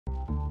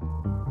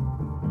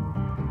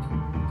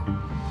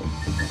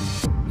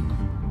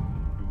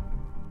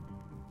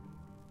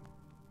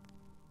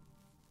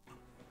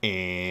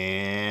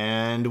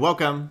And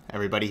welcome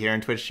everybody here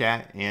in Twitch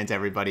chat and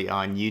everybody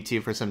on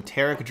YouTube for some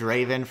Taric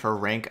Draven for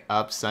Rank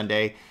Up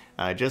Sunday.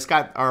 Just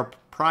got our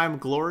Prime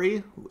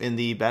Glory in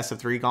the Best of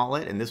 3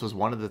 Gauntlet, and this was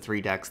one of the 3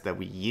 decks that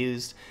we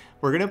used.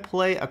 We're going to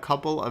play a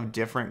couple of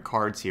different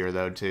cards here,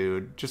 though,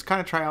 to just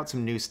kind of try out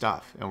some new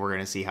stuff, and we're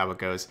going to see how it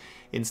goes.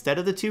 Instead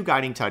of the 2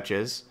 Guiding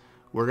Touches,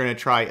 we're going to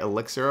try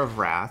Elixir of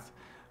Wrath.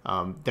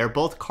 They're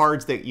both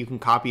cards that you can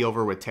copy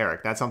over with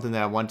Taric. That's something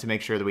that I want to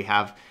make sure that we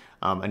have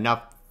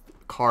enough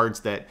cards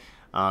that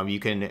you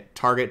can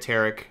target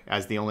Taric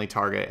as the only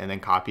target and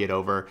then copy it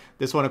over.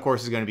 This one, of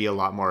course, is going to be a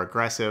lot more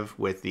aggressive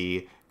with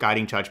the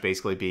Guiding Touch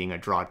basically being a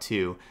draw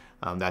 2.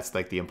 That's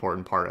like the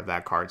important part of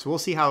that card. So we'll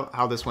see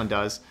how this one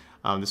does.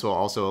 This will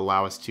also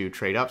allow us to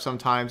trade up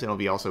sometimes, and it'll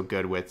be also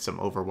good with some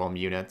Overwhelm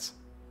units.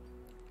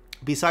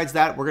 Besides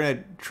that, we're going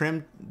to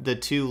trim the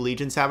 2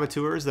 Legion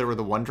Saboteurs that were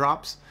the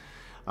 1-drops.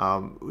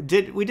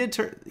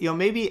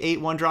 Maybe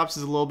 8 1-drops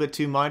is a little bit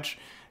too much.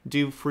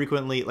 Do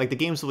frequently, like the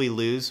games that we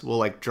lose, we'll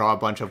like draw a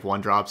bunch of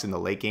 1-drops in the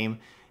late game.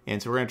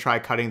 And so we're going to try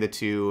cutting the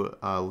 2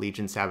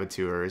 Legion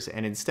Saboteurs.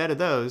 And instead of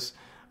those,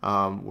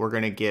 we're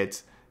going to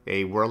get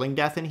a Whirling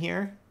Death in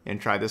here and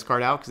try this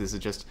card out, because this is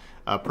just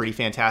a pretty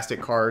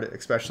fantastic card,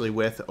 especially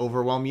with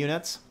Overwhelm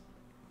units.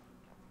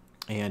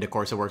 And of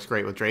course it works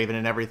great with Draven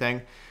and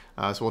everything.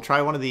 So we'll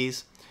try one of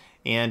these.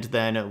 And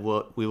then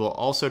we will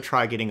also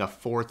try getting a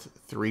 4th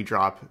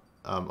 3-drop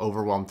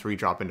Overwhelm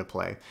 3-drop into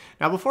play.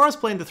 Now, before I was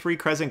playing the 3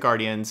 Crescent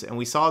Guardians, and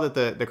we saw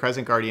that the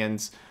Crescent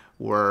Guardians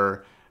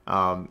were,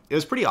 it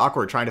was pretty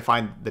awkward trying to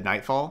find the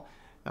Nightfall.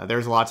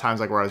 There's a lot of times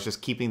like where I was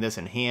just keeping this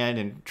in hand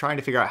and trying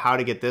to figure out how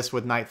to get this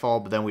with Nightfall,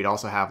 but then we'd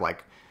also have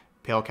like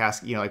Pale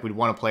Cast, like we'd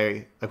want to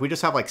play, like we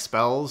just have like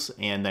spells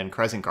and then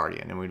Crescent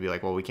Guardian, and we'd be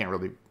like, well, we can't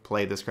really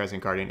play this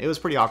Crescent Guardian. It was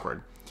pretty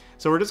awkward.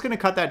 So we're just going to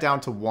cut that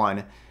down to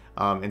 1.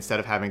 Instead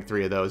of having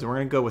 3 of those, and we're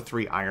going to go with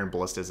 3 Iron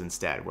Ballistas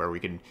instead, where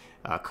we can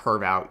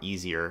curve out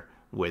easier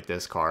with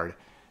this card.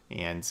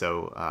 And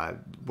so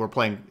we're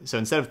playing, so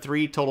instead of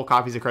 3 total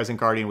copies of Crescent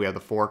Guardian, we have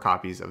the 4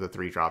 copies of the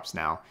 3-drops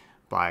now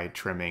by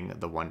trimming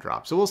the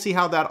 1-drop. So we'll see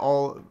how that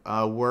all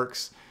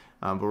works,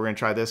 but we're going to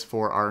try this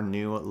for our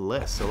new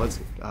list. So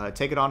let's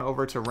take it on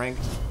over to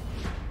Ranked,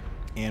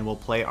 and we'll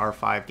play our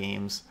 5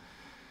 games.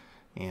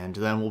 And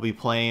then we'll be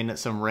playing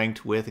some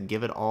Ranked with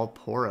Give It All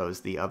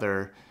Poros, the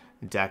other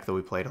deck that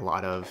we played a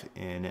lot of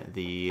in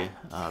the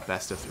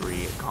Best of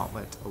 3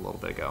 Gauntlet a little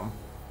bit ago.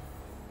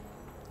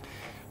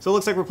 So it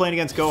looks like we're playing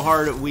against Go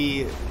Hard.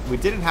 We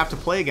didn't have to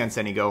play against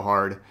any Go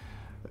Hard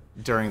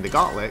during the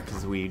Gauntlet,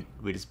 because we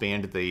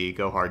disbanded the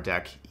Go Hard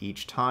deck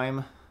each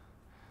time.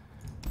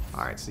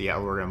 Alright, so yeah,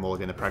 we're going to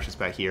mulligan the Precious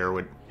Bet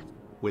here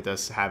with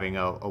us having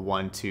a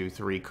 1, 2,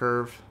 3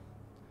 curve.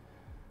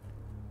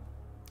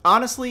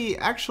 Honestly,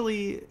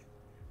 actually...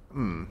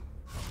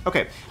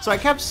 Okay, so I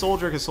kept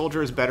Soldier because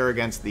Soldier is better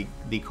against the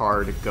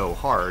card Go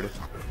Hard,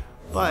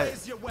 but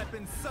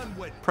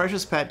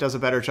Precious Pet does a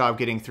better job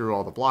getting through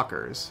all the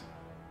blockers.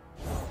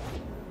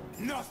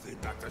 Nothing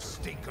but the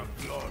stink of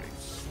blood and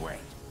sweat.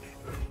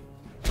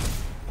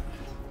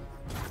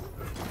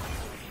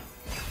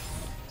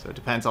 So it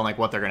depends on like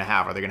what they're gonna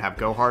have. Are they gonna have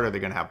Go Hard or are they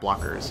gonna have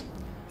blockers?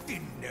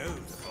 Didn't know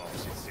the boss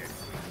is sent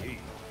for you.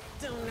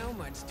 Don't know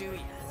much, do you?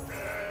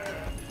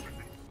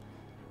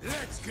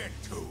 Let's get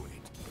to it.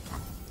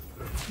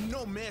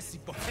 No mercy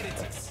for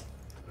heretics.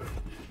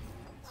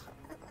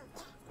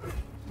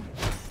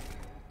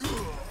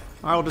 Alright,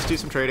 we'll just do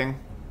some trading.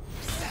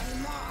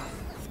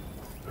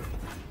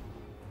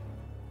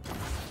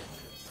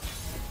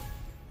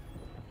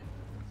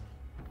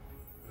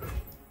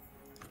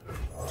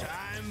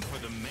 Time for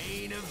the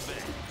main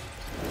event.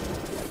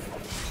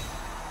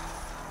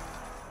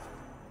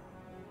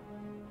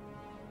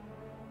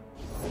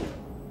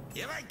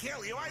 If I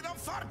kill you, I don't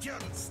fortune,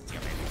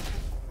 stupid.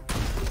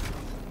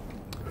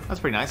 That's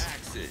pretty nice.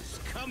 Axes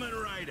coming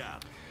right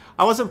up.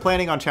 I wasn't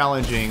planning on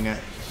challenging.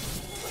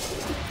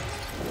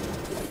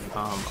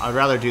 I'd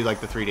rather do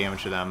like the 3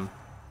 damage to them.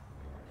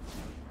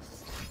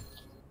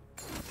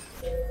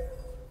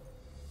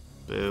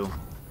 Boo.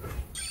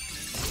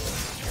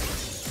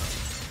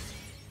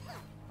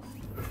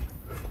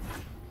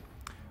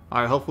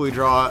 Alright, hopefully we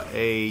draw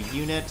a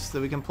unit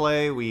that we can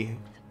play. We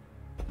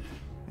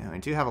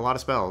do have a lot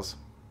of spells.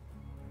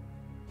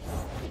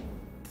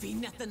 Be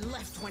nothing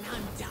left when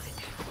I'm done.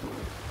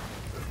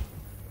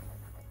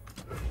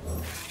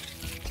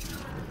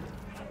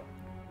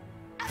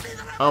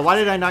 Oh, why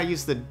did I not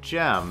use the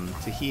gem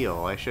to heal?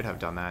 I should have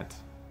done that.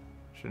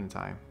 Shouldn't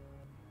I?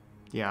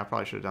 Yeah, I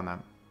probably should have done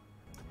that.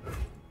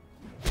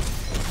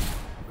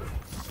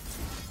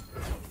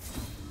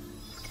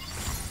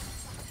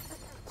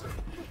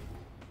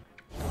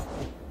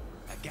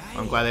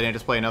 I'm glad they didn't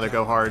just play another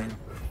Go Hard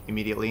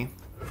immediately.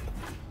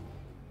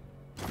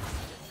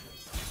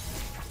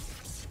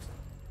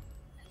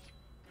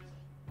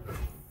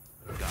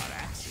 God,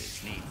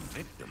 axes need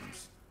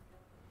victims.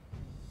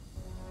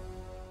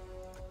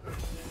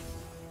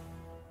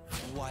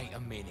 Wait a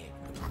minute.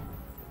 I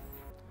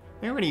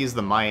think we're going to use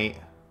the Might.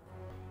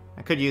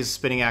 I could use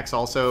Spinning Axe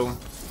also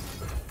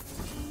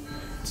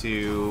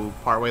to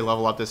partway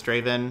level up this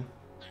Draven.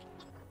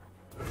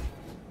 So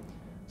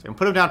I can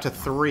put him down to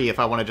 3 if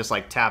I want to just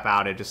like tap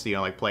out it, just, you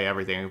know, like play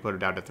everything. I can put him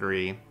down to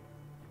 3.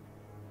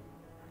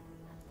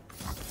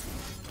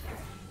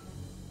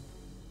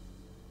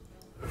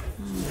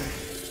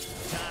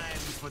 Time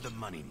for the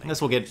money. I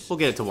guess we'll get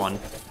it to 1.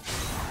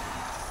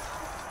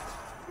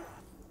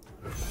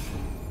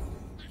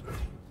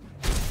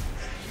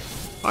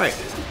 Alright,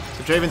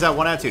 so Draven's at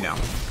 1 out of 2 now.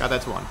 Got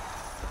that to 1.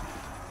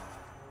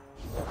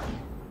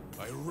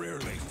 I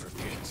rarely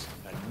forget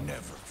and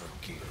never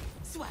forgive.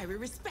 That's why we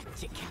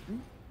respect you,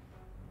 Captain.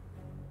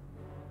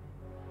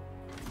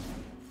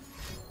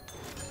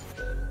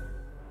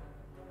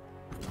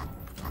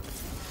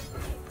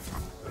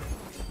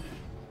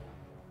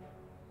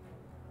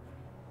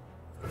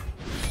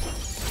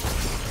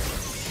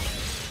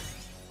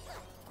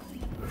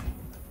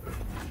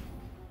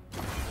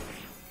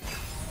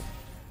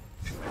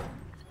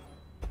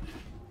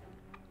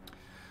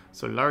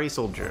 Solari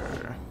Soldier.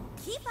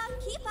 Keep up,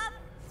 keep up.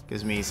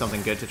 Gives me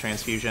something good to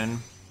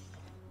transfusion.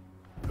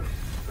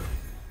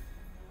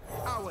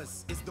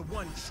 Ours is the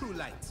one true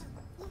light.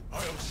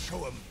 I'll show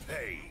them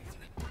pain.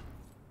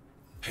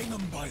 Hang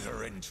them by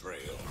their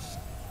entrails.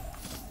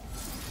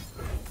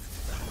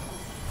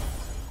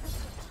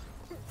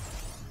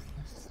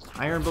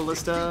 Iron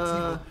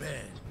Ballista.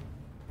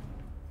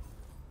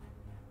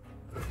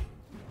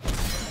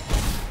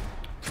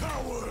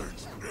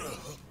 Cowards!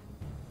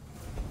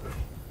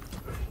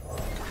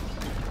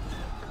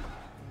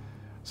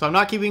 So I'm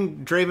not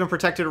keeping Draven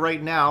protected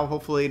right now.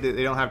 Hopefully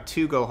they don't have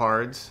 2 go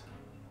hards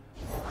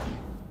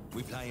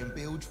We playing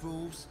bilge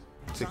rules?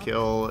 to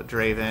kill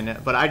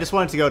Draven. But I just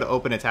wanted to go to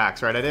open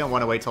attacks, right? I didn't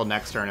want to wait till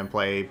next turn and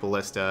play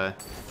Ballista.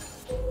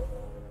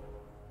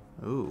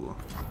 Ooh.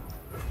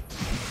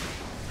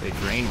 They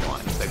drain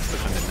 1, so they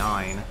push them to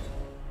 9.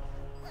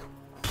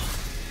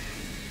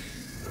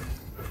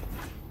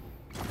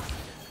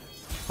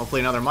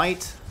 Hopefully another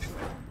might.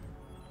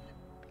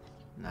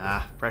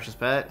 Nah, precious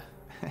pet.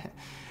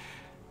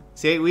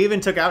 See, we even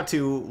took out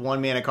 2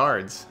 1-mana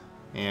cards.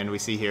 And we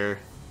see here,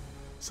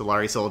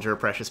 Solari Soldier,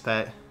 Precious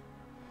Pet.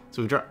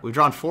 So we've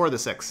drawn 4 of the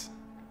 6.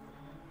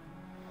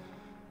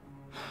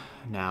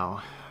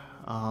 Now,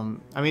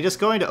 I mean, just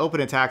going to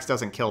open attacks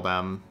doesn't kill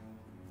them.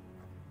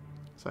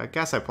 So I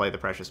guess I play the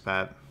Precious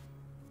Pet.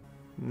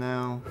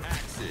 No.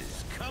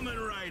 Axes coming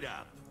right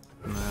up.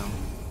 No.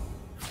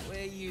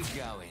 Where you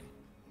going?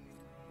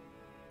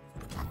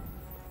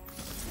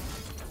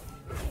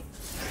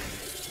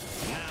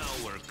 Now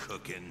we're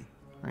cooking.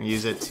 I'm gonna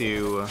use it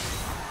to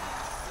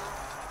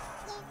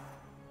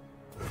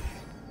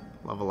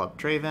level up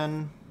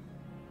Draven.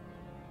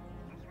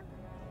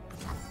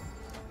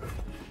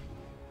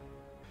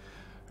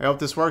 I hope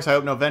this works. I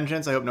hope no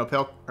Vengeance. I hope no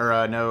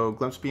no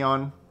Glimpse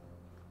Beyond.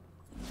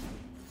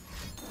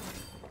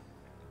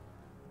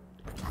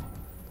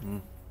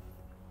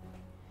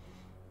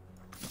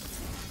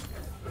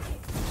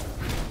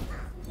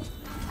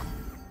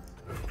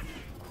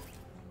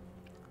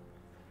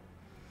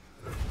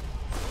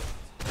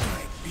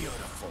 My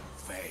beautiful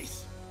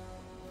face.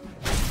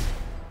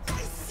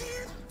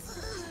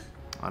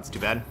 Oh, that's too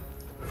bad.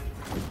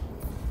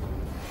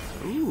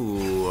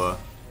 Ooh.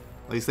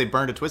 At least they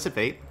burned a Twisted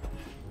Fate.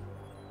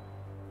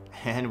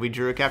 And we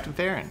drew a Captain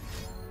Farron.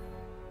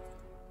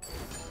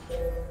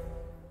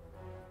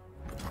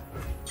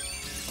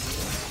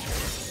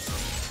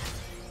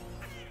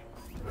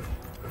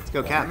 Let's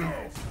go, Captain.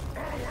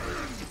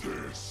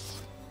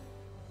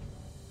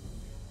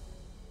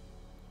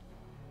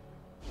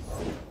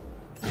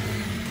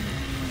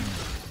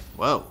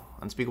 Whoa.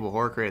 Unspeakable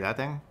Horror created that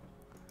thing?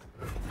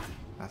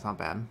 That's not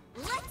bad.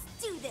 Let's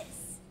do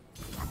this.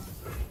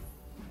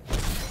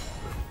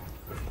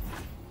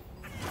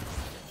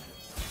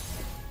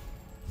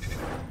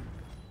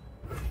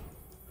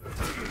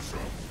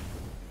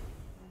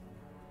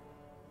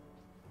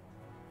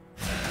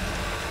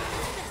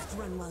 Best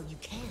run while you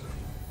can.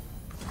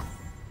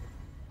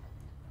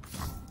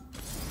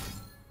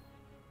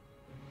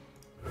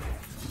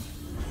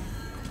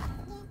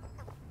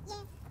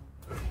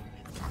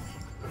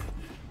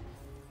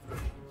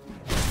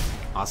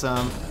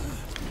 Awesome.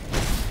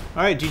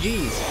 Alright,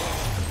 GG's.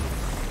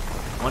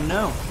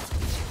 1-0.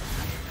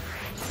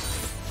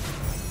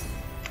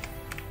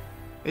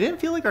 It didn't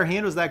feel like our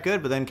hand was that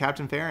good, but then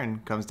Captain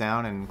Farron comes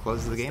down and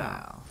closes the game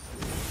out.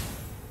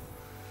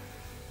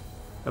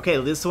 Okay,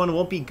 this one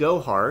won't be Go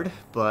Hard,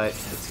 but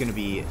it's going to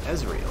be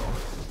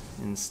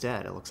Ezreal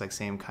instead. It looks like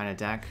same kind of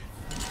deck.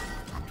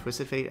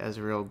 Twisted Fate,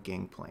 Ezreal,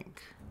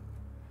 Gangplank.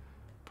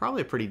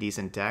 Probably a pretty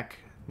decent deck.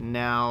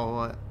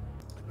 Now,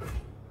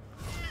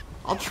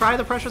 I'll try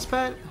the Precious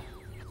Pet,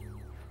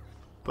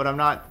 but I'm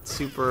not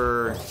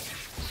super...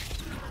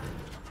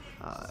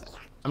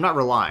 I'm not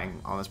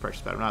relying on this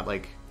Precious Pet. I'm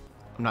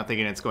not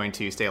thinking it's going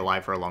to stay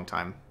alive for a long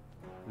time.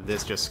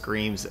 This just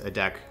screams a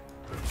deck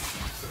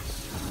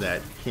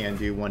that can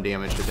do 1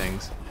 damage to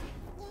things.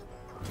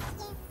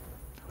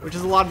 Which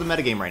is a lot of the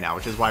metagame right now,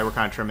 which is why we're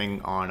kind of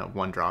trimming on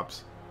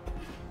 1-drops.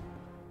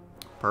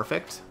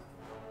 Perfect.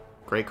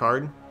 Great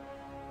card.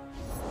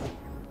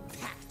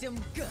 them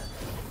good.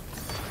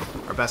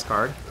 Our best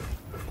card.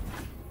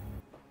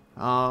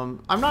 I'm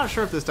not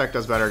sure if this deck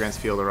does better against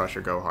Field of Rush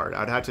or Go Hard.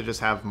 I'd have to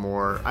just have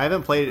more. I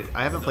haven't played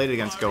it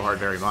against Go Hard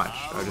very much.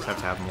 I would just have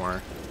to have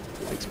more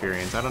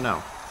experience. I don't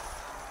know.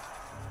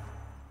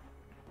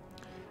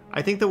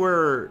 I think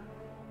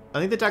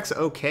the deck's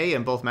okay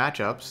in both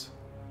matchups.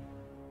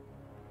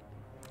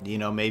 You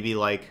know, maybe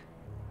like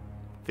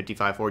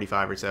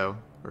 55-45 or so,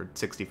 or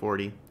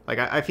 60-40. Like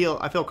I feel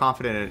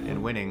confident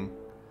in winning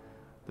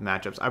the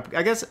matchups.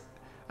 I guess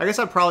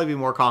I'd probably be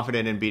more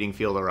confident in beating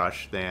Field of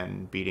Rush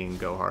than beating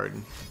Go Hard.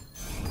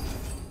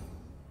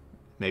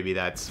 Maybe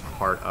that's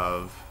part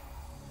of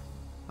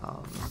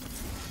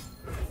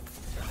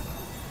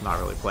not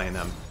really playing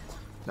the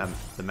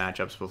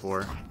matchups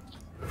before,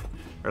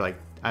 or like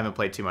I haven't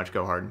played too much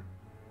Go Hard.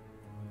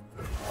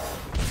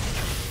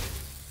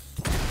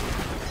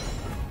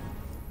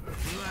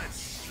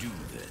 Let's do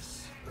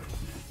this.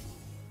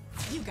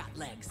 You got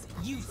legs.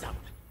 Use them.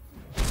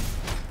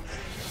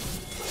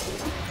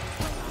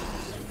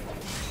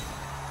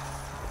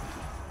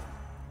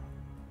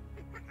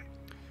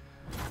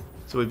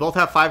 So we both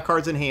have 5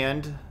 cards in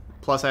hand,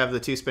 plus I have the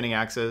 2 spinning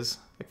axes,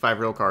 like 5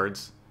 real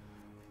cards.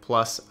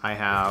 Plus I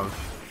have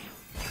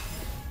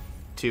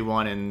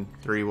 2-1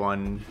 and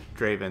 3-1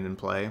 Draven in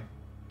play.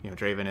 You know,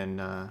 Draven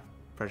and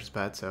Precious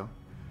Pet, so.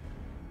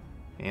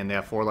 And they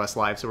have 4 less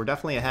lives, so we're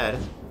definitely ahead.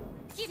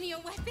 Give me a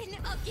weapon,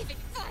 I'll give it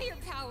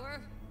firepower.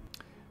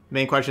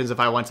 Main question is if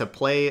I want to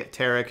play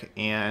Taric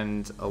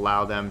and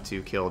allow them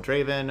to kill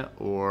Draven,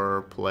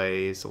 or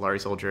play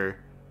Solari Soldier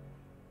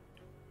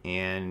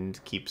and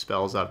keep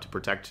spells up to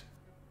protect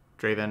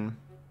Draven.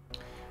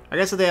 I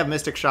guess if they have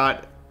Mystic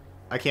Shot,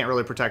 I can't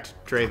really protect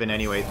Draven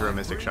anyway through a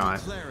Mystic Shot.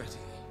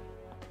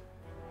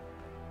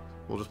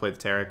 We'll just play the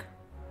Taric.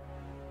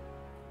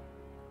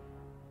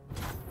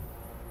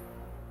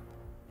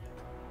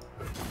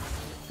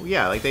 Well,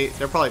 yeah, like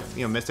they're probably,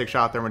 you know, Mystic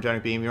Shot,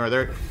 Thermogenic Beam,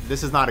 or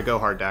this is not a Go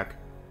Hard deck.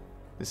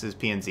 This is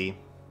PNZ.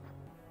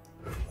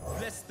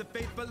 Bless the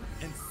faithful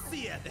and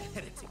sear the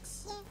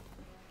heretics.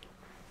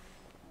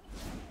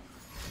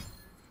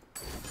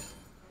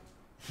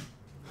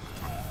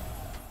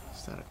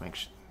 Static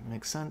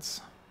makes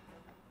sense.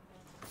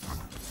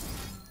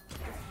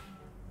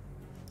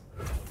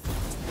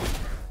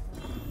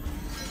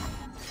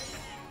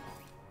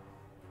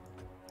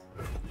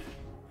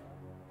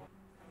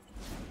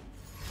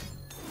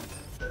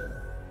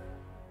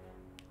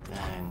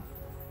 Dang.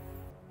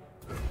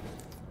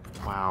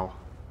 Wow.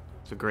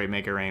 It's a great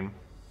Make It Rain.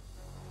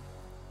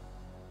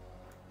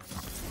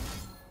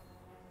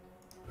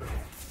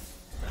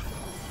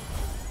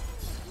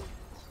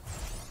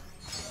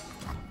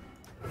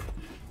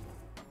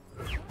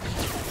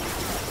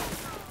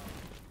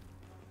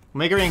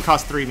 Make It Rain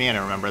cost 3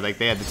 mana, remember? Like,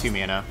 they had the 2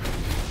 mana.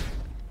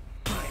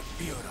 My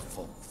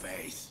beautiful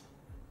face.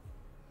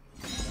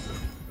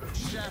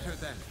 Shatter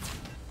them.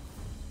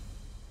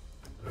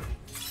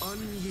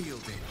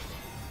 Unyielding.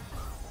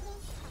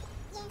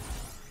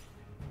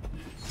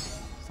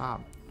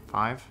 Stop.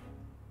 5.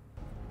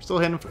 Still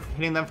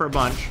hitting them for a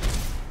bunch.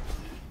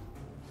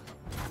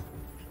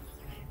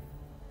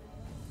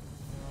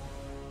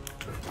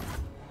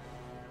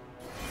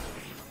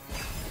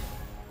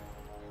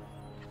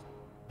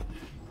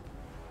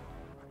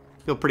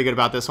 Feel pretty good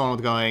about this one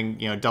with going,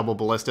 you know, double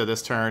Ballista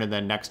this turn, and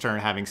then next turn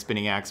having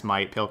Spinning Axe,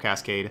 Might, Pale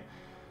Cascade.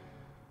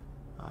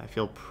 I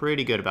feel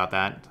pretty good about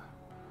that.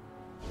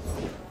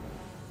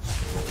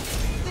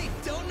 They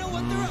don't know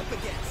what they're up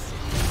against.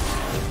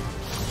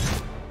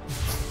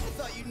 I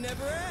thought you'd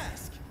never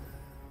ask.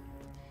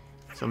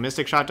 So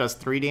Mystic Shot does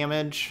 3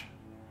 damage.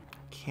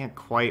 Can't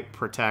quite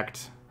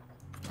protect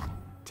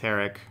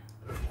Taric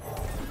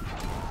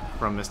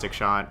from Mystic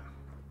Shot.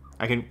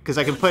 I can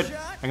put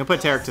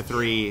Taric to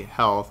 3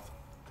 health.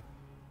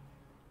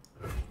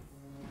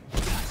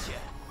 Gotcha.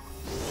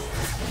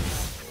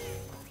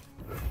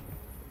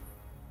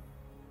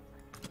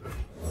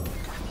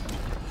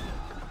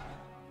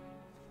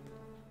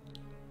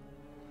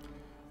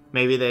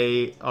 Maybe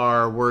they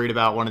are worried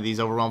about one of these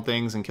Overwhelm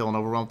things and kill an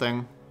Overwhelm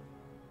thing.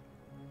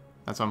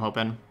 That's what I'm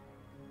hoping.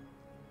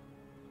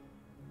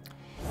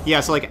 Yeah,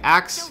 so like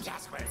Axe,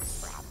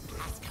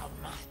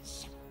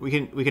 we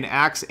can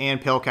Axe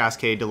and Pale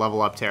Cascade to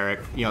level up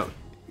Taric. You know,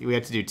 we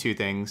have to do 2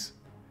 things.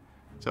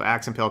 So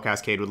Axe and Pale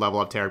Cascade would level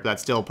up Taric, but that'd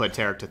still put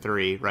Taric to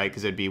 3, right?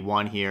 Because it'd be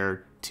 1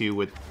 here, 2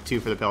 with 2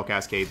 for the Pale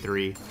Cascade,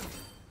 3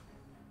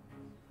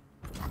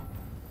 for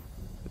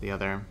the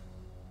other.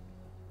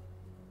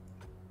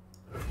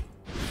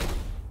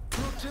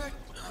 Protect.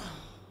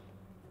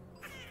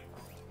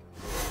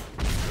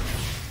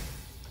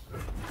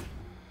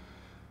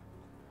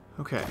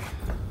 Okay.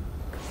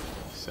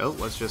 So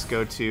let's just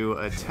go to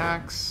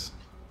attacks.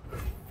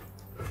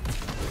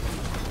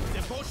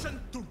 Devotion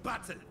to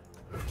battle.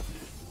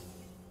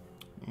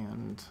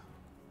 And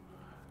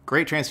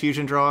great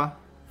transfusion draw.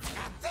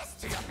 Add this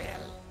to your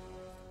bill.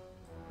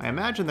 I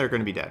imagine they're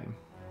going to be dead.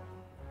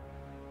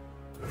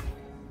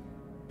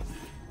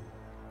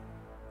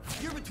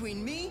 You're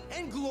between me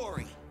and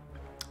glory.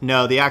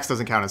 No, the axe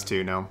doesn't count as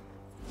 2, no.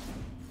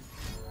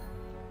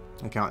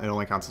 It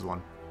only counts as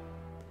one.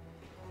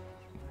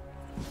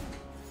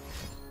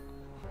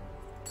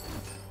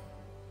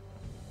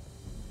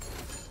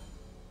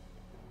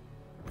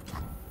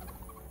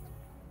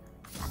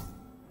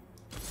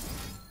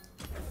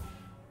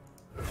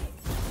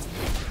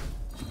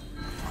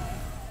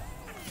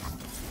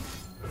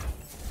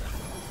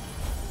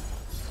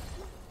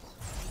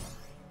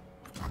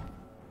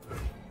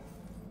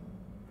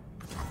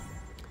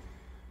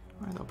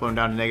 Alright, they'll put them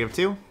down to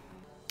 -2.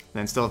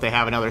 Then still, if they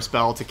have another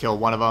spell to kill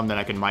one of them, then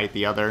I can might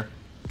the other.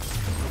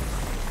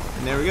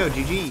 And there we go,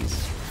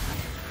 GG's.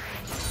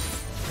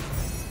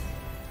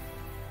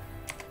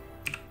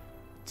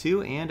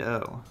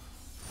 2-0.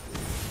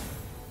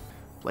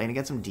 Playing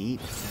against them deep.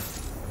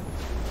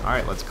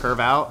 Alright, let's curve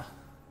out.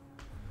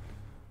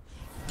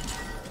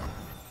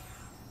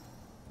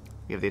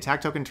 We have the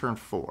attack token turn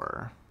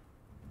 4.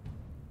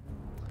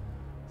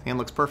 Hand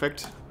looks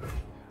perfect.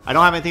 I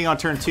don't have anything on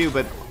turn 2,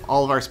 but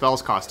all of our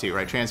spells cost 2,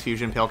 right?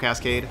 Transfusion, Pale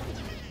Cascade.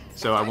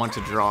 So I want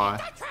to draw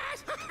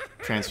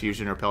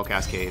Transfusion or Pale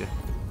Cascade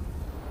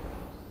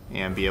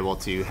and be able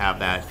to have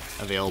that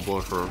available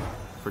for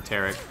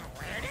Taric.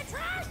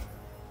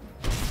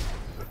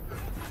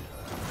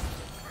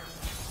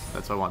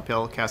 That's what I want.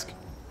 Pale Cascade.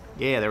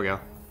 Yeah, there we go.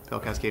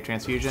 Pale Cascade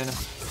Transfusion.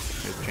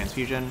 There's the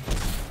Transfusion.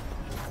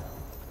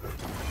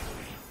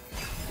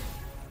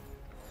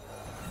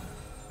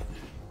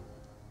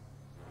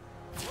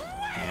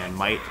 And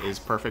Might is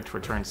perfect for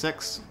turn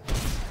 6.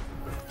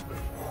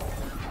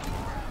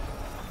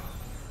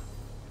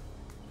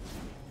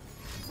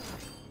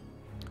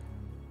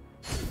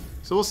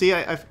 So we'll see.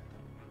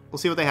 We'll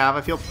see what they have.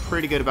 I feel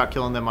pretty good about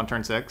killing them on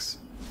turn 6.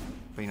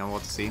 But, you know, we'll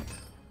have to see.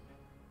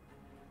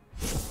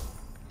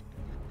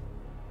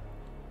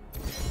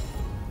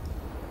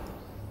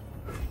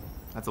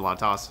 That's a lot of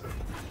toss.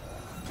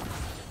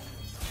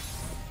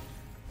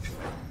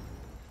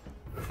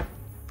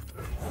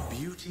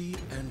 Beauty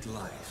and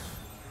life.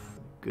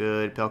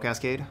 Good Pale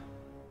Cascade.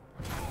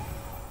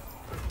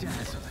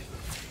 Dazzling.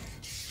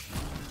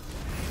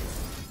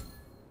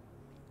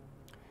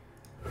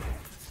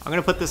 I'm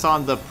gonna put this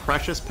on the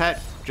Precious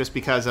Pet just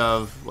because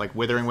of like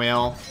Withering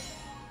Wail.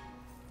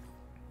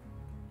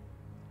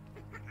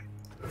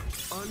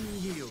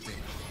 Unyielding.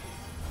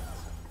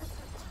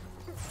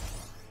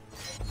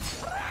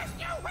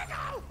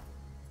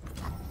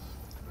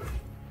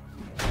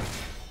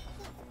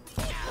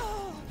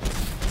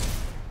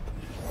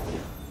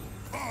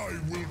 I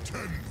will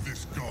tend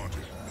this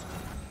garden.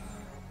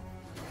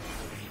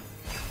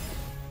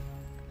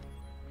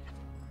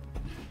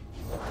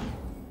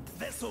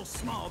 Vessel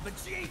small, but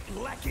she ain't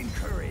lacking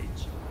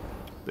courage.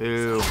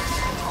 Boo.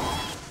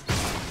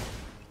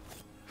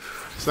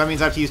 So that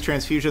means I have to use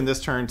Transfusion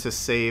this turn to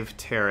save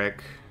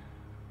Taric.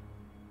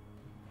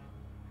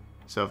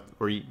 So if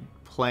we're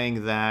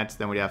playing that,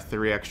 then we'd have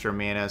 3 extra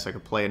mana, so I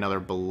could play another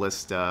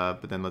Ballista,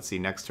 but then let's see,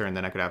 next turn,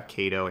 then I could have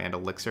Kato and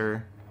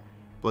Elixir.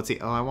 But let's see,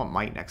 oh, I want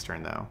Might next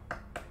turn, though.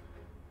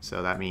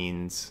 So that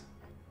means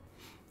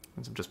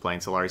I'm just playing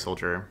Solari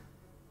Soldier.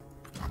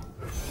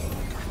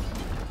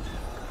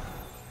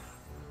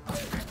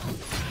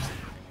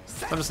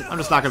 I'm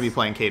just not gonna be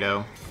playing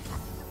Kato.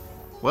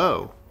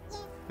 Whoa.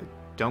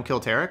 Don't kill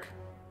Taric?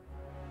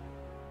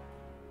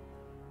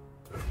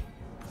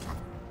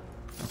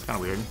 That's kind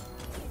of weird.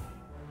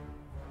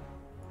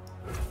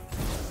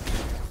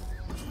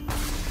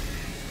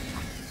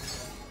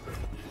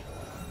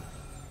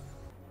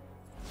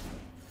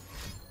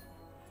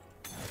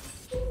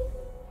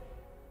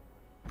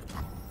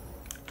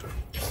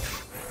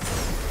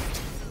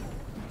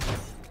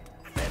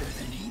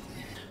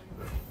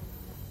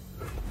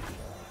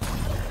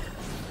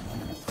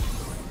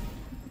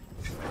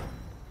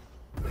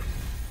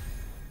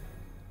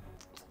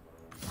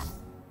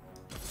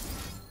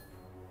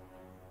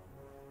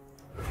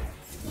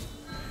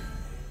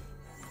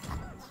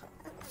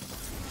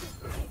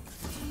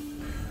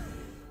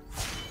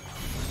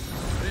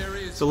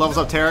 So levels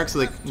up Taric so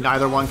that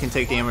neither one can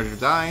take damage or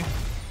die.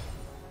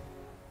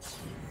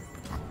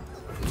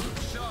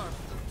 Sharp,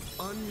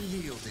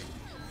 unyielding.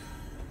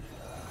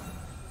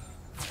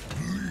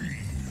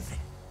 Leave.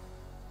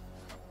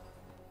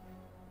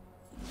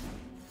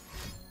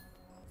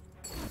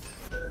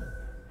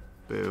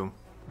 Boo.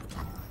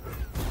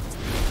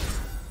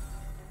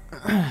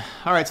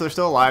 Alright, so they're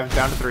still alive,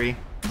 down to 3.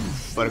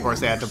 But of course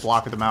they had to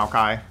block with the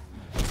Maokai.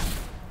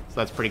 So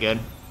that's pretty good.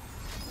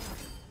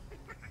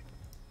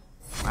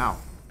 Wow.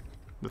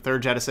 The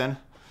 3rd Jettison.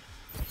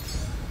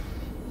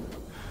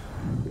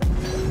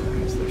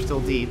 So they're still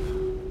deep.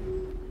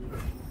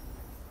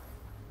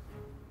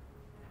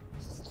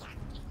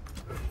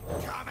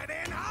 Coming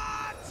in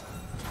hot!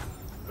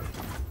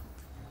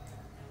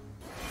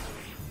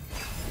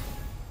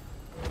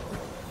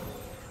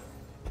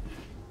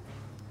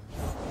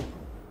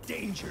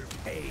 Danger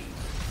paid.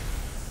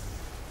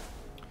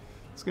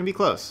 It's gonna be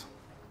close.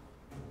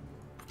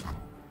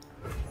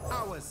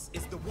 Ours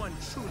is the one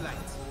true light.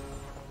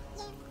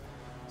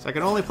 So I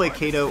can only play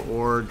Kato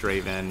or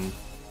Draven.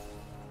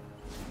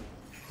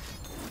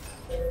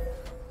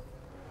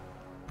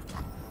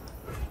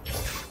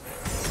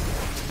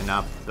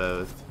 not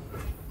both.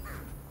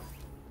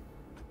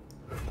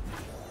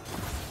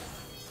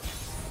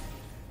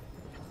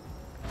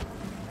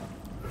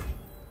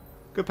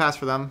 Good pass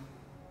for them.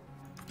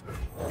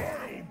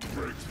 That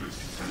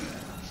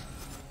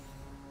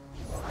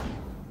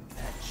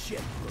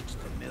ship looks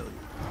familiar.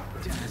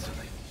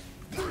 Dazzling.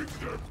 Break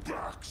their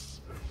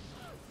backs.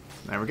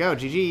 There we go,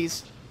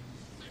 GG's.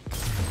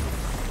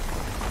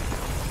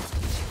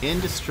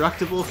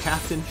 Indestructible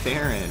Captain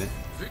Farron.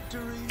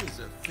 Victory is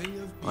a thing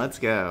of Let's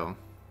go.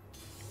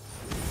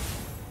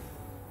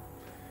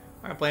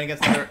 Am I playing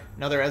against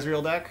another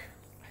Ezreal deck?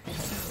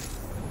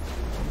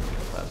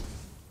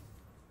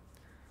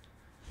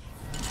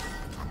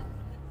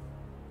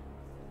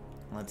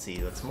 Let's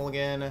see, let's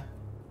mulligan.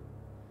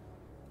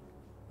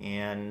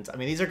 And, I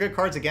mean, these are good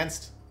cards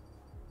against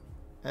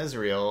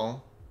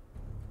Ezreal.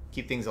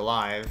 Keep things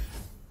alive.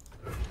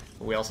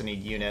 But we also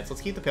need units.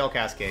 Let's keep the Pale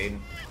Cascade.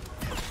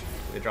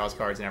 It draws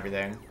cards and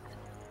everything.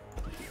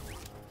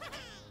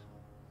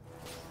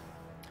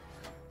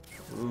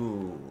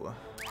 Ooh.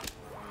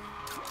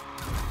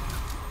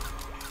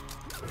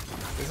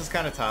 This is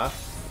kind of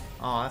tough.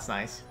 Oh, that's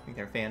nice. I think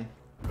they're a fan.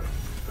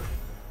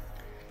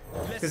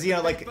 Because, you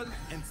know, like, I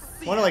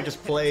want to, like,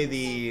 just play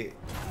the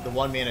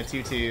 1-mana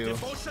 2/2,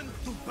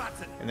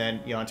 and then,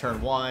 you know, on turn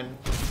 1,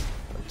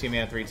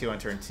 2-mana 3/2 on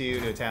turn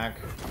 2 to attack.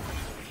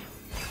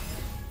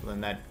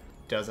 Then that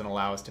doesn't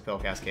allow us to Pale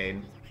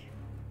Cascade.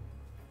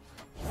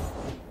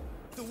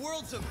 The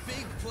world's a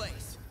big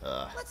place.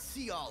 Ugh. Let's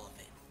see all of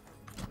it.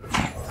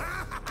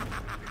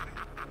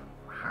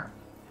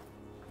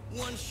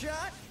 One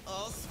shot,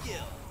 all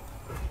skill.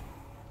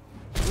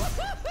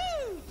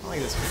 Woo-hoo-hoo! I like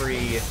this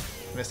free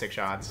Mystic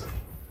Shots.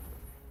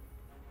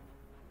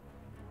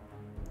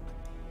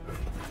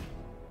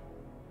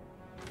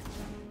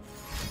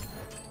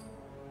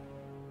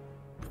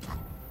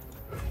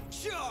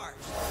 Charge!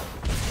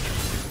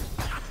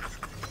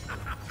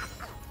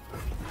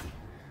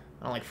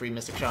 I don't like free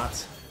Mystic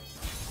Shots.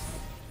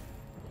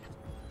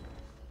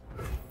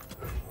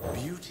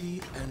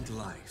 beauty and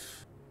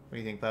life. What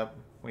do you think, Pup?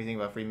 What do you think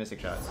about free Mystic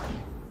Shots?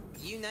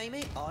 You name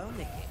it, I'll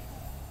nick it.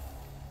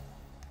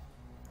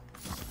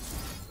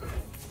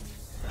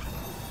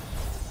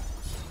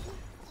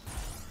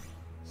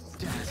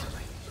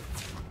 Dazzling.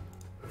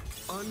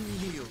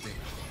 Unyielding.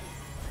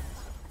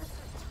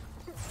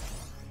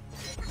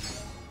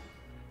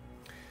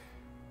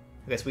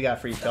 I guess we got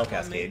free Spell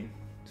Cascade,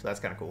 so that's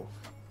kind of cool.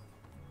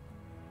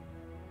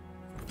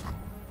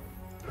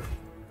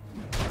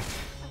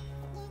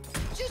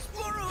 Just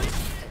borrow it.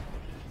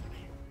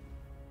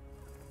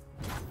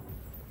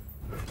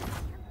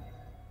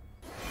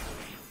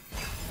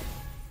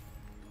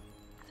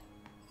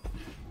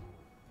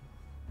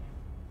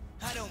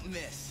 I don't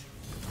miss.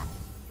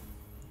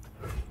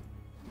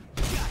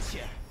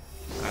 Gotcha.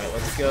 Alright,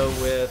 let's go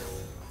with...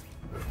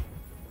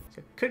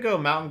 Could go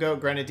Mountain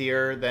Goat,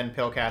 Grenadier, then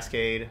Pale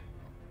Cascade.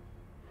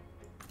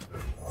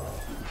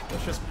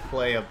 Let's just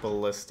play a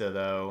Ballista,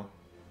 though.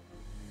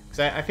 Because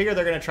I figure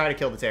they're going to try to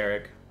kill the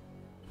Taric.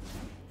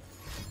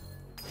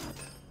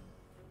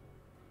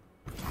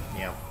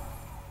 Yeah.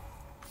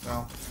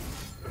 Well.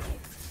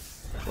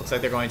 Looks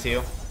like they're going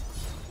to.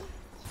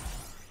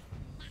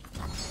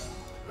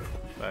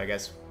 But I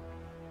guess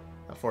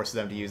that forces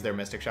them to use their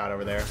Mystic Shot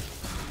over there.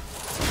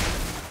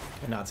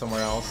 And not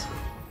somewhere else.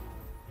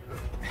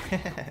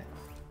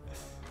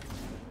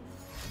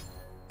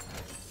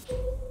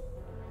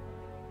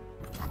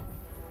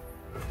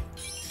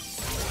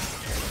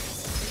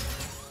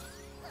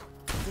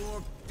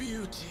 For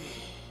beauty.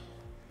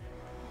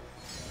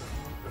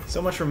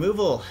 So much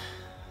removal.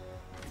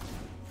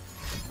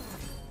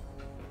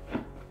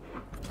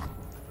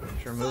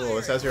 Much removal.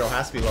 This Ezreal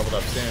has to be leveled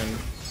up soon.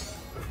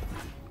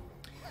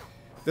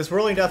 This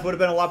Whirling Death would have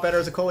been a lot better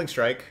as a Culling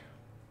Strike.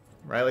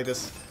 Right? Like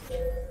this.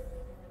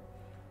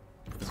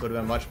 This would have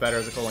been much better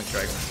as a Culling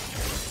Strike.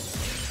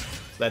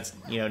 So that's,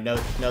 you know,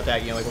 note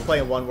that, you know, like we're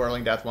playing one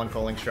Whirling Death, one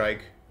Culling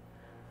Strike.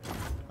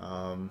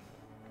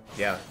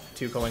 Yeah,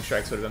 2 Culling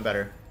Strikes would have been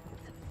better.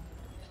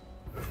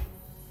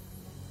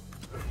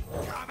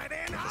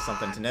 Just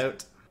something to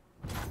note.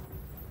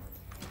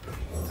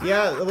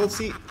 Yeah, we'll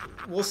see.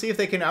 We'll see if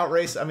they can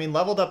outrace. I mean,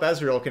 leveled up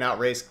Ezreal can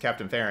outrace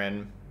Captain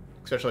Farron,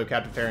 especially with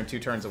Captain Farron 2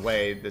 turns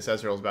away. This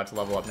Ezreal is about to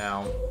level up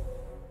now.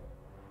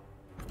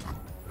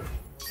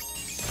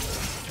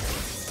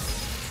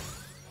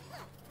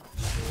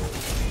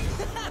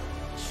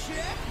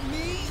 Check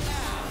me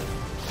out.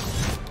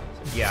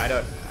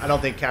 Yeah, I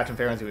don't think Captain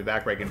Farron's gonna be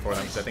backbreaking for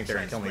them because I think they're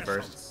gonna kill me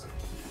first.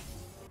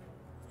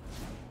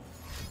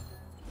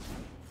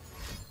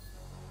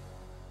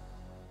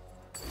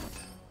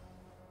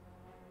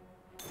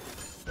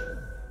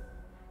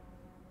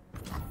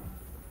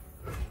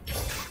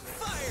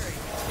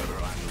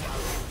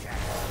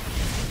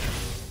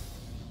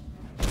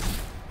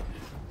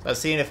 So I was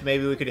seeing if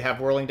maybe we could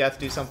have Whirling Death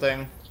do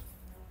something.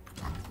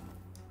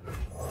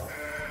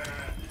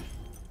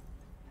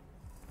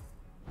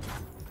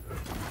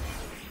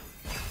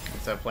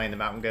 Instead of playing the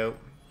Mountain Goat.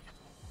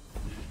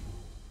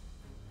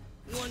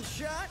 One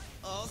shot,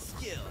 all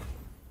skill.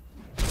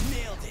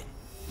 Nailed Nailed it.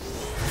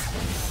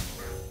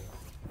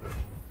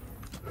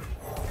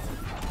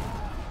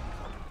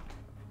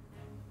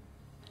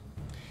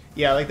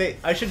 Yeah, like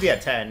I should be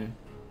at 10.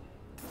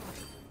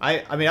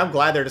 I mean, I'm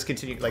glad they're just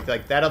continuing.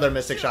 Like that other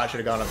Mystic Shot should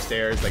have gone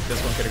upstairs. Like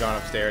this one could have gone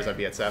upstairs. I'd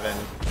be at 7.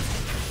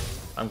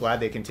 I'm glad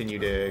they continue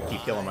to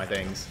keep killing my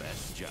things.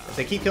 If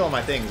they keep killing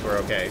my things, we're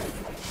okay.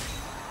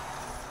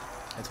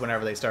 It's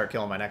whenever they start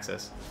killing my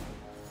Nexus,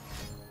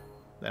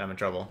 then I'm in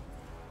trouble.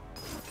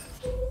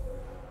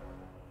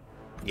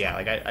 Yeah,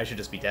 like I should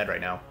just be dead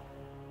right now.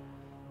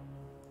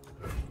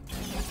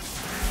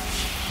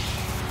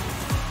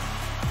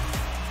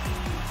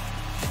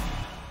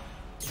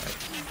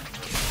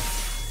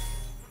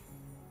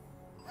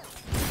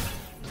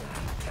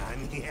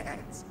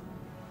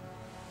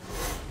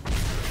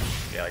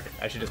 Yeah, like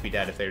I should just be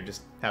dead if they would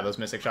just have those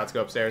Mystic Shots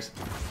go upstairs.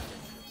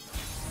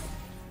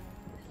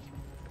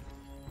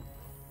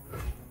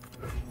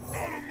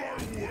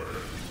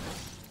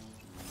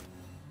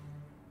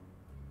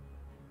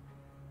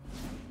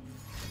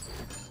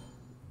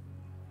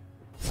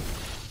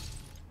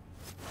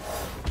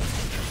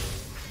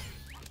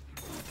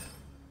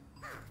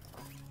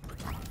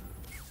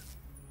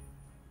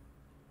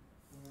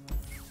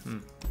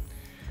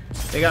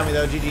 They got me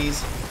though,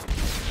 GG's.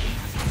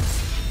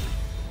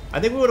 I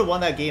think we would have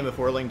won that game if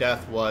Whirling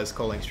Death was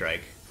Culling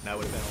Strike. That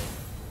would have been.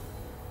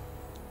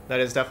 That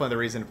is definitely the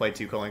reason to play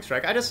 2 Culling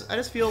Strike. I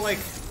just feel like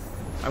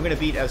I'm gonna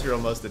beat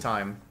Ezreal most of the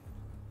time.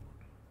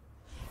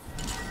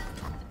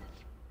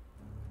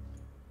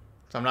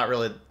 So I'm not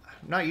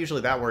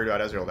usually that worried about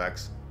Ezreal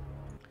decks.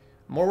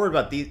 I'm more worried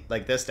about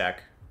this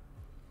deck.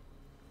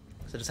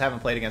 So I just haven't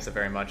played against it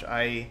very much.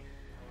 I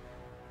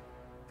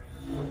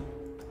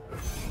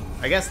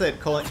guess that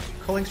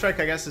Culling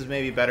Strike, I guess, is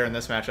maybe better in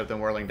this matchup than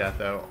Whirling Death,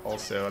 though,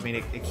 also. I mean,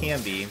 it can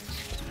be.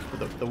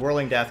 The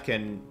Whirling Death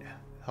can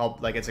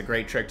help, like, it's a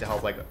great trick to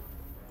help, like,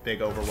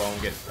 big overwhelm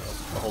get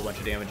a whole bunch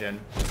of damage in.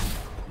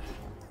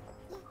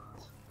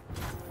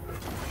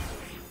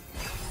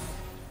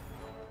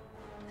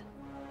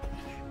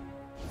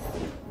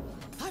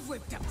 I've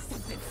whipped up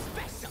something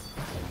special.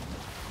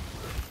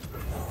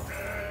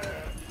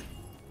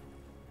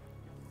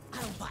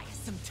 I'll buy us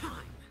some time.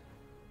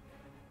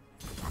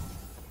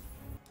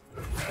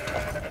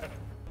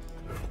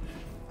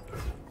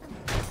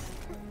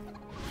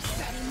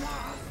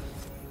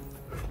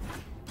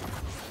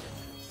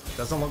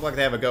 Doesn't look like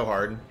they have a go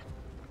hard.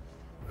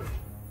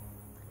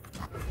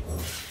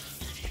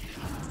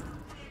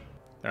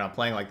 They're not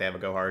playing like they have a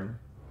go hard.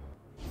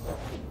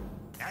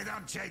 I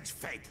don't change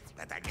fate,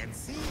 but I can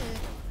see it.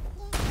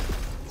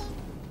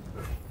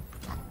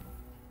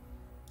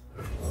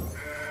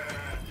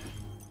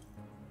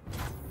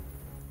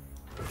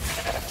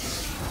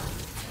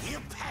 You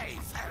pay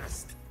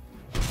first.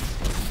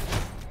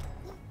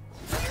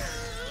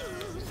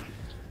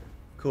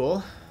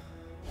 Cool.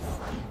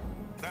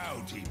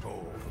 Bounty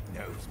Ball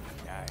knows me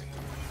now.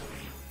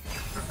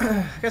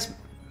 I guess.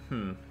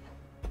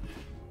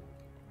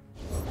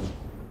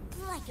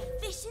 Like a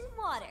fish in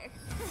water.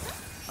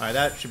 Alright,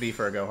 that should be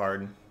for a go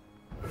hard.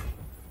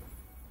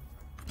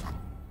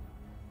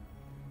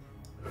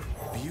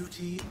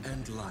 Beauty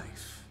and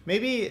life.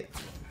 Maybe.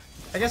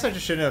 I guess I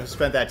just shouldn't have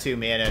spent that 2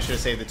 mana. I should have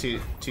saved the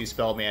two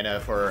spell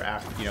mana for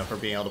for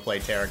being able to play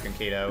Taric and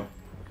Kato.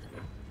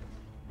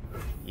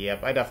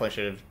 Yep, I definitely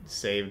should have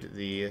saved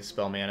the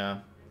spell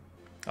mana.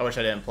 I wish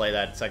I didn't play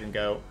that second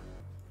go.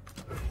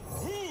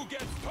 Who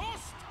gets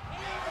tossed?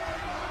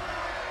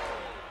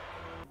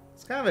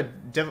 It's kind of a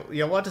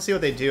we'll have to see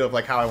what they do of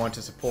like how I want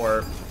to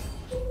support.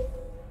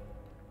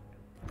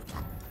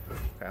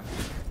 Okay.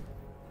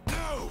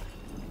 No!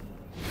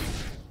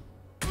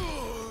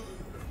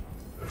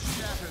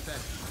 Shatter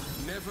them.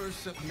 Never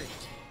submit.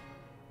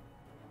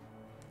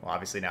 Well,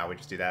 obviously now we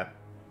just do that.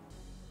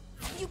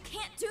 You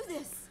can't do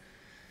this.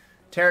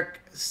 Taric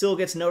still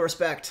gets no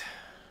respect.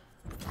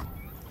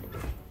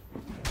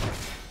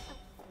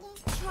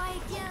 Try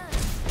again.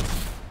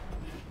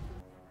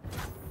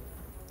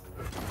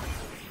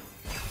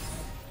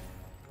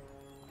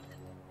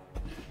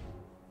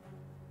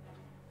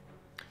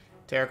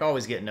 Taric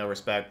always getting no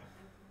respect.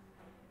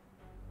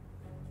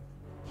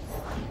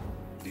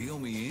 Deal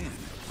me in.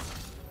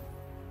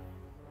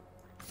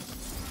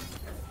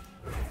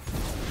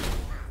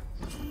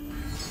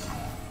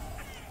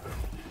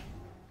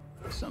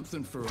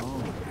 Something for all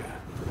of you.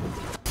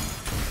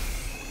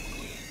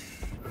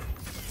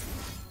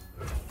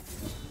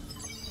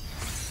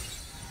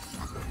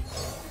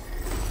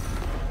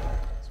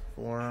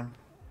 4.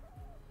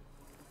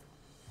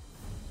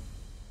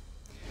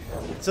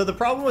 So the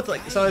problem with I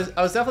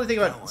was definitely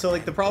thinking about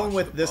the problem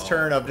with this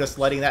turn of just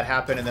letting that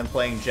happen and then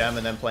playing Gem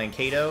and then playing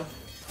Kato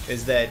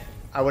is that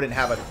I wouldn't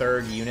have a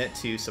 3rd unit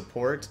to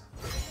support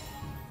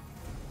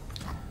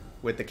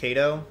with the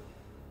Kato.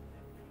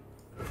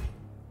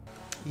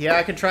 Yeah,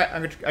 I can try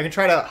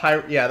to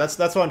hire. Yeah, that's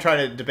what I'm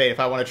trying to debate. If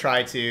I want to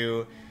try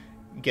to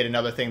get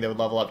another thing that would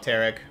level up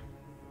Taric,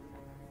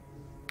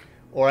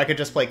 or I could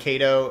just play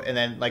Kato and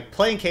then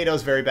playing Kato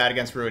is very bad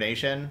against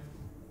Ruination.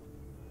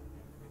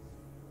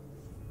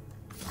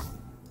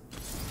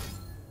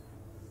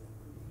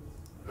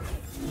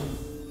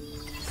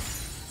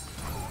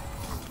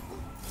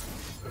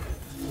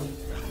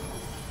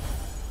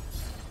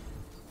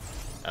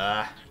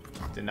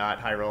 Did not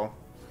high roll.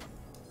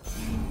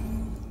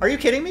 Are you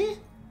kidding me?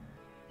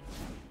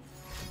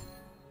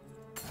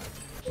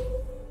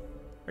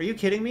 Are you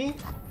kidding me?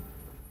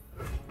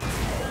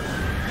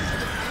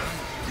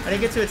 I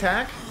didn't get to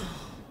attack?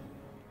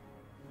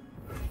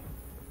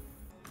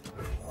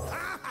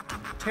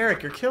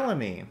 Taric, you're killing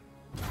me.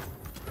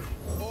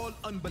 All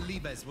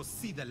unbelievers will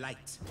see the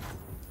light.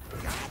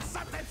 Got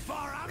something for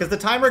 'em? Because the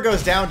timer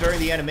goes down during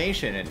the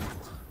animation, and...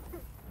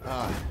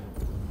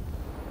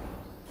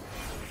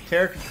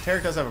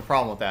 Taric does have a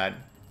problem with that.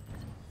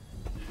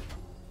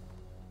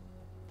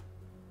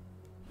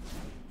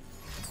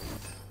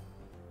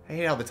 I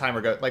hate how the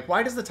timer goes... Like,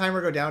 why does the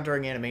timer go down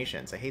during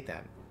animations? I hate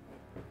that.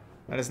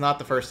 That is not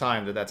the first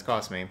time that that's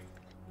cost me.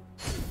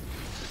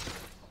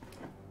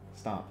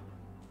 Stop.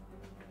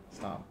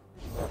 Stop.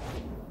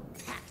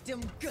 Packed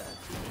him good.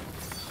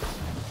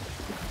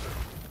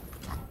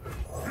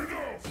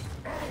 Enough!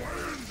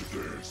 I'll end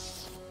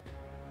this!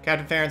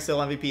 Captain Farron's still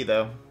MVP,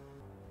 though.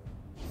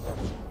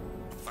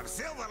 For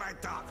silver I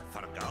talk,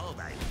 for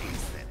gold I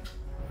feast it.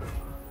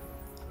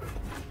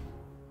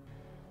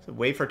 So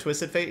wait for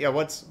Twisted Fate? Yeah,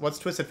 what's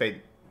Twisted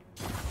Fate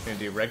gonna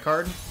do? Red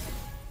card?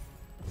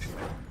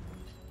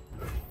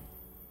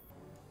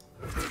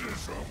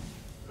 Finish 'em!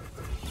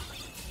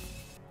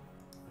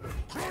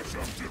 Crush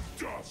 'em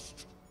to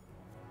dust!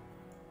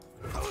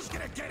 Who's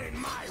gonna get in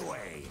my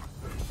way?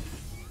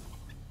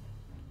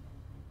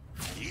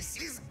 This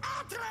is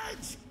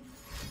outrage!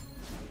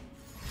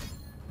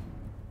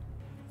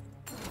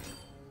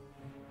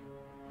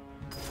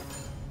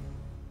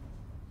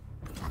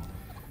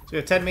 So we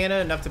have 10 mana,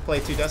 enough to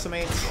play 2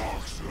 Decimates. So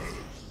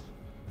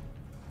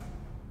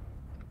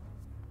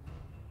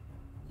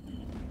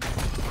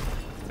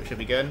it should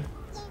be good.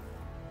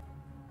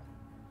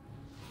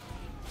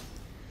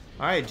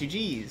 Alright,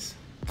 GG's.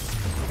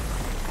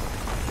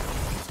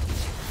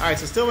 Alright,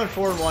 so still went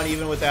 4-1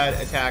 even with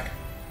that attack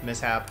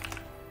mishap.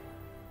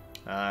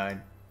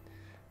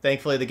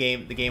 Thankfully the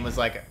game was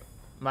like,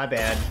 my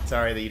bad,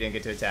 sorry that you didn't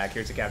get to attack,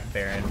 here's a Captain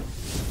Farron.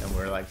 And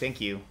we're like,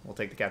 thank you, we'll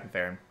take the Captain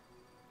Farron.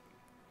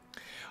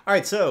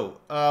 Alright, so,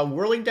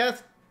 Whirling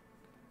Death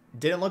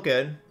didn't look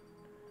good.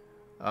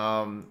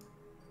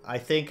 I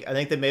think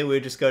that maybe we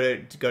would just go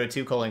to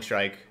 2 Culling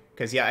Strike.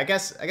 Because yeah, I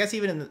guess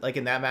even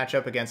in that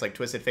matchup against like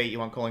Twisted Fate, you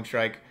want Culling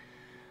Strike.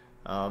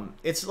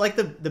 It's like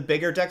the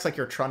bigger decks, like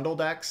your Trundle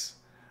decks,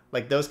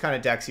 like those kind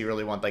of decks you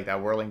really want like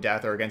that Whirling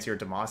Death, or against your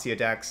Demacia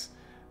decks.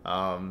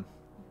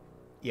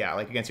 Yeah,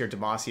 like against your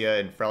Demacia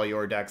and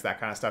Freljord decks, that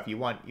kind of stuff. You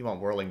want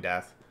Whirling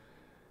Death.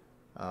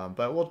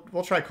 But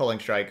we'll try Culling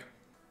Strike.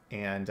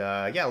 And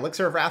yeah,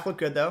 Elixir of Wrath looked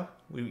good though.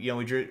 We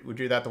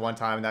drew that the one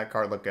time and that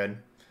card looked good.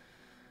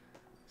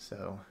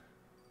 So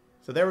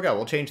there we go.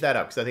 We'll change that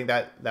up because I think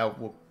that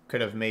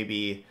could have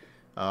maybe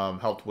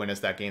helped win us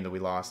that game that we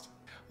lost.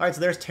 All right,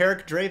 so there's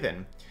Taric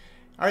Draven.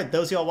 All right,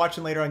 those of y'all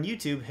watching later on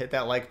YouTube, hit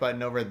that like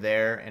button over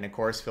there, and of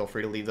course, feel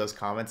free to leave those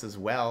comments as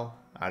well.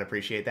 I'd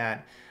appreciate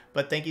that.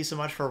 But thank you so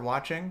much for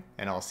watching,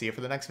 and I'll see you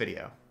for the next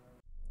video.